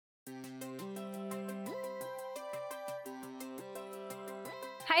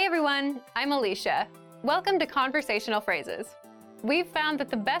Hi everyone, I'm Alicia. Welcome to Conversational Phrases. We've found that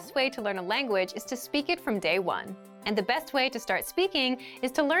the best way to learn a language is to speak it from day one. And the best way to start speaking is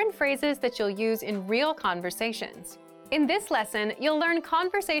to learn phrases that you'll use in real conversations. In this lesson, you'll learn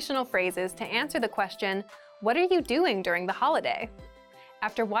conversational phrases to answer the question, what are you doing during the holiday?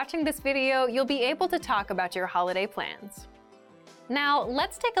 After watching this video, you'll be able to talk about your holiday plans. Now,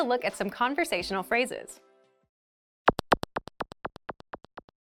 let's take a look at some conversational phrases.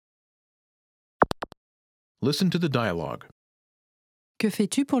 Listen to the dialogue. Que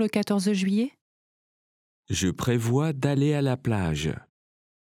fais-tu pour le 14 juillet? Je prévois d'aller à la plage.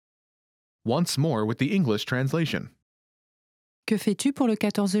 Once more with the English translation. Que fais-tu pour le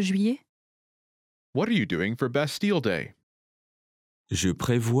 14 juillet? What are you doing for Bastille Day? Je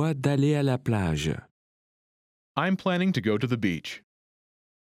prévois d'aller à la plage. I'm planning to go to the beach.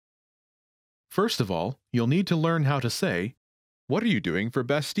 First of all, you'll need to learn how to say, what are you doing for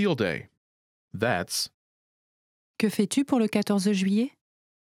Bastille Day? That's, Que fais-tu pour le 14 juillet?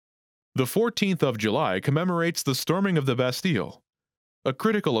 the 14th of July commemorates the storming of the Bastille, a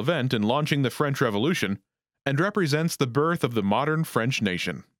critical event in launching the French Revolution, and represents the birth of the modern French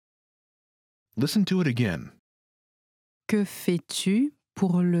nation. Listen to it again. Que fais-tu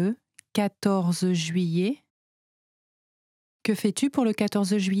pour le 14 juillet? Que fais-tu pour le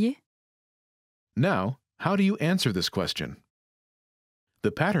 14 juillet? Now, how do you answer this question?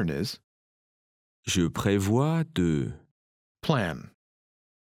 The pattern is Je prévois de. plan.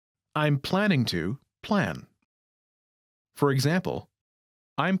 I'm planning to plan. For example,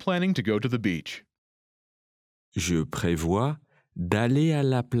 I'm planning to go to the beach. Je prévois d'aller à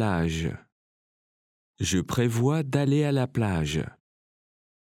la plage. Je prévois d'aller à la plage.